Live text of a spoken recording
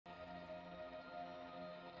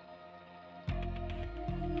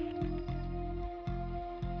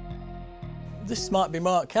This might be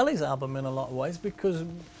Mark Kelly's album in a lot of ways, because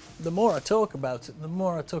the more I talk about it, the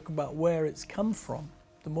more I talk about where it's come from.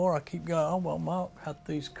 The more I keep going, oh well, Mark had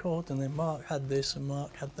these chords, and then Mark had this, and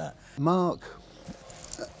Mark had that. Mark,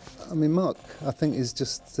 I think is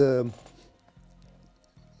just,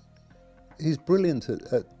 he's brilliant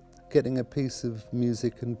at getting a piece of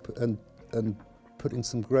music and putting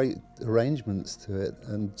some great arrangements to it,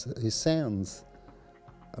 and his sounds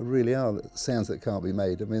really are sounds that can't be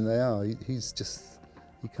made. I mean, they are. He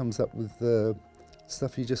comes up with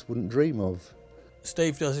stuff you just wouldn't dream of.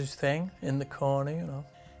 Steve does his thing in the corner, you know.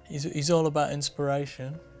 He's all about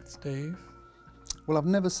inspiration, Steve. Well, I've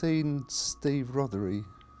never seen Steve Rothery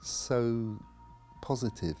so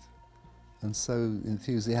positive and so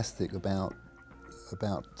enthusiastic about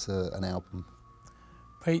an album.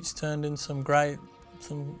 Pete's turned in some great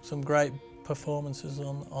performances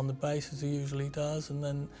on the bass, as he usually does, and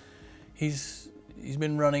then he's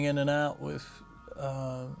been running in and out with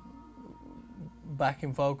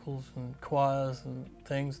backing vocals and choirs and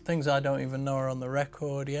things I don't even know are on the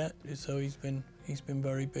record yet. So he's been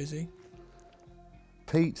very busy.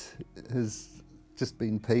 Pete has just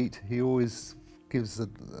been Pete. He always gives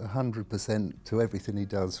 100% to everything he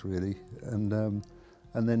does, really. And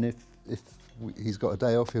then if he's got a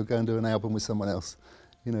day off, he'll go and do an album with someone else.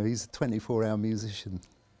 You know, he's a 24-hour musician.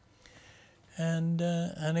 And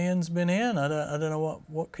Ian's been Ian. I don't know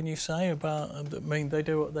what can you say about. I mean, they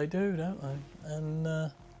do what they do, don't they?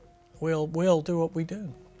 And we all do what we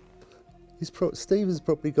do. Steve has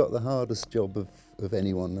probably got the hardest job of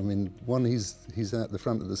anyone. I mean, he's at the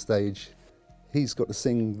front of the stage. He's got to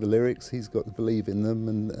sing the lyrics. He's got to believe in them,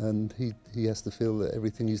 and he has to feel that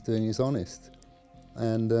everything he's doing is honest.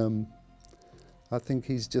 And I think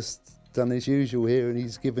he's just done his usual here, and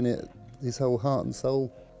he's given it his whole heart and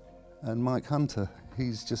soul. And Mike Hunter,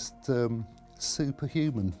 he's just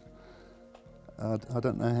superhuman. I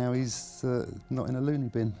don't know how he's not in a loony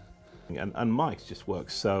bin. And Mike's just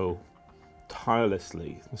worked so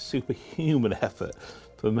tirelessly, superhuman effort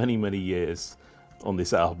for many, many years on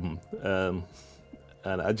this album. And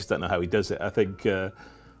I just don't know how he does it. I think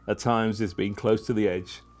at times it's been close to the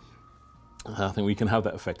edge. I think we can have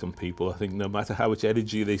that effect on people. I think no matter how much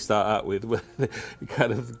energy they start out with,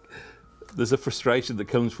 there's a frustration that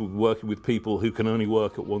comes from working with people who can only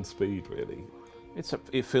work at one speed, really.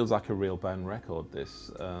 It feels like a real band record, this.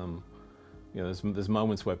 You know, there's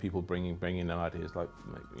moments where people bring in ideas, like,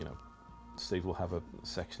 you know, Steve will have a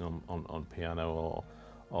section on piano,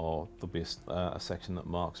 or there'll be a section that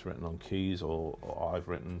Mark's written on keys, or I've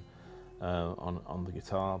written on the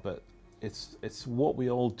guitar. But it's what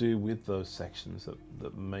we all do with those sections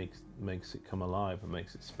that makes it come alive and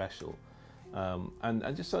makes it special.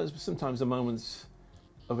 And just sometimes the moments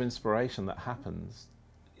of inspiration that happens,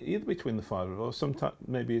 either between the five of us, or sometimes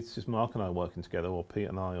maybe it's just Mark and I working together, or Pete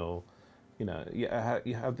and I, or, you know, you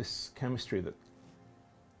have this chemistry that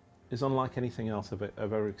is unlike anything else I've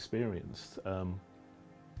ever experienced.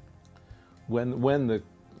 When the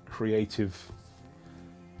creative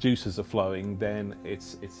juices are flowing, then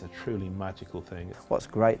it's a truly magical thing. What's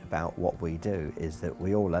great about what we do is that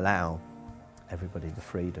we all allow everybody the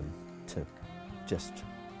freedom to just,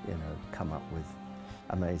 you know, come up with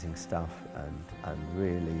amazing stuff and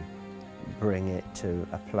really bring it to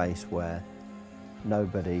a place where none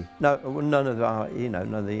of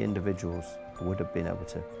the individuals would have been able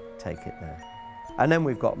to take it there. And then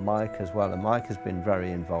we've got Mike as well, and Mike has been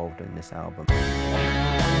very involved in this album.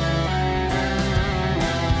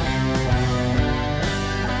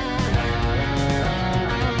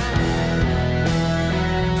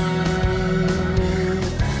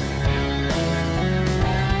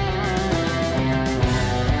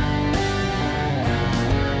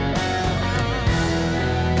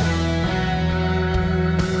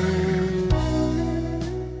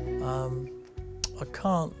 I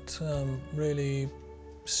can't really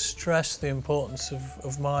stress the importance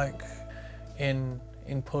of Mike in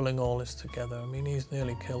pulling all this together. I mean, he's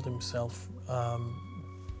nearly killed himself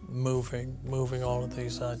moving all of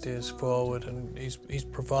these ideas forward, and he's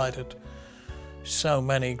provided so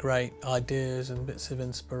many great ideas and bits of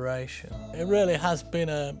inspiration. It really has been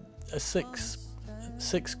a six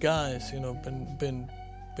guys, you know, been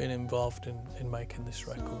involved in making this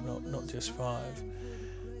record, not just five.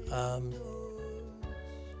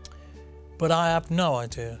 But I have no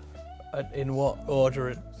idea in what order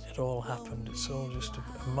it all happened. It's all just a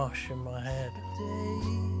mush in my head.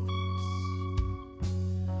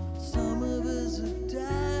 Some of us have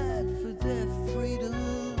died for their freedom.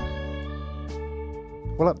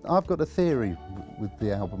 Well, I've got a theory with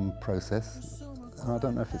the album process. I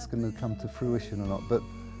don't know if it's going to come to fruition or not, but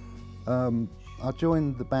I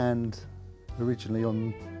joined the band originally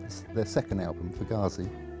on their second album, Fugazi,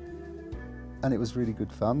 and it was really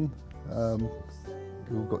good fun.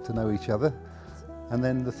 We all got to know each other. And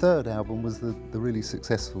then the third album was the really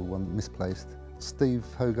successful one, Misplaced. Steve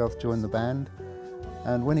Hogarth joined the band,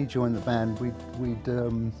 and when he joined the band, we'd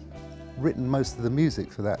written most of the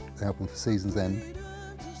music for that album, For Season's End,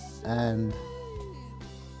 and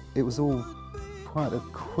it was all quite a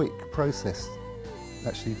quick process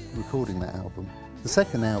actually recording that album. The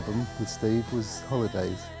second album with Steve was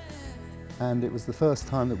Holidays, and it was the first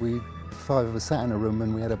time that we five of us sat in a room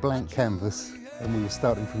and we had a blank canvas, and we were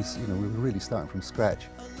starting from, we were really starting from scratch,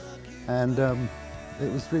 and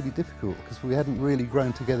it was really difficult because we hadn't really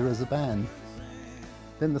grown together as a band.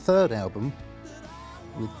 Then the third album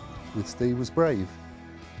with Steve was Brave,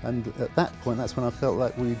 and at that point that's when I felt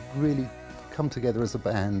like we'd really come together as a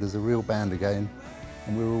band, as a real band again,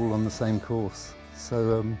 and we were all on the same course.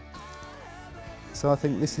 So I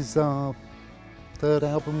think this is our third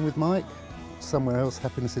album with Mike. Somewhere Else,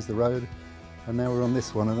 Happiness is the Road, and now we're on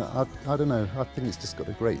this one, and I don't know, I think it's just got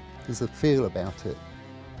there's a feel about it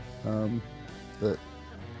that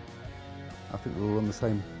I think we're all on the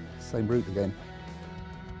same route again.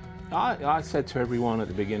 I said to everyone at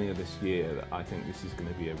the beginning of this year that I think this is going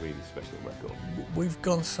to be a really special record. We've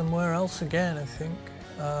gone somewhere else again, I think,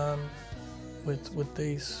 with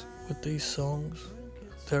these songs.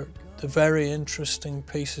 They're very interesting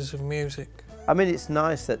pieces of music. I mean, it's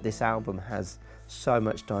nice that this album has so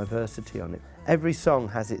much diversity on it. Every song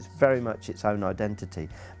has very much its own identity,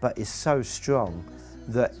 but is so strong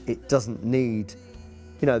that it doesn't need,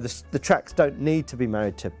 the tracks don't need to be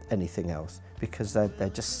married to anything else because they're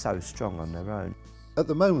just so strong on their own. At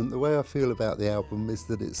the moment, the way I feel about the album is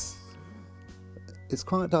that it's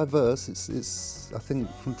quite diverse. It's I think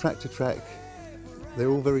from track to track,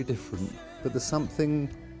 they're all very different, but there's something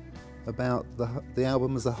about the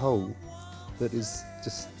album as a whole that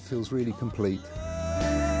just feels really complete.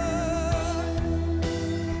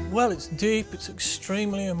 Well, it's deep, it's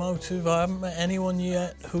extremely emotive. I haven't met anyone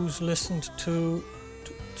yet who's listened to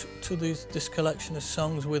this collection of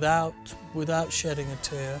songs without shedding a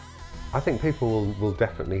tear. I think people will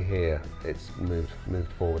definitely hear it's moved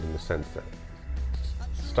forward in the sense that,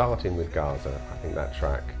 starting with Gaza, I think that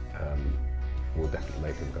track will definitely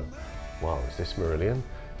make them go, wow, is this Marillion?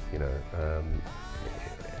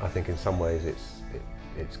 I think in some ways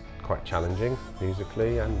it's quite challenging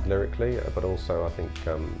musically and lyrically, but also I think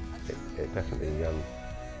it definitely,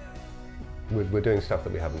 we're doing stuff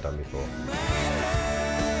that we haven't done before.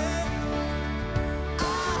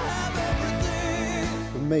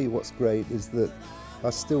 For me, what's great is that I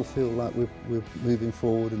still feel like we're moving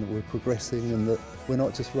forward and that we're progressing and that we're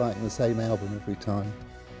not just writing the same album every time.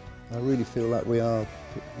 I really feel like we are,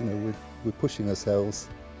 we're pushing ourselves.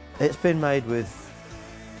 It's been made with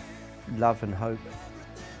love and hope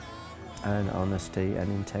and honesty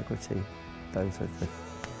and integrity. Those are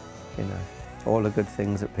all the good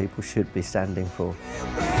things that people should be standing for.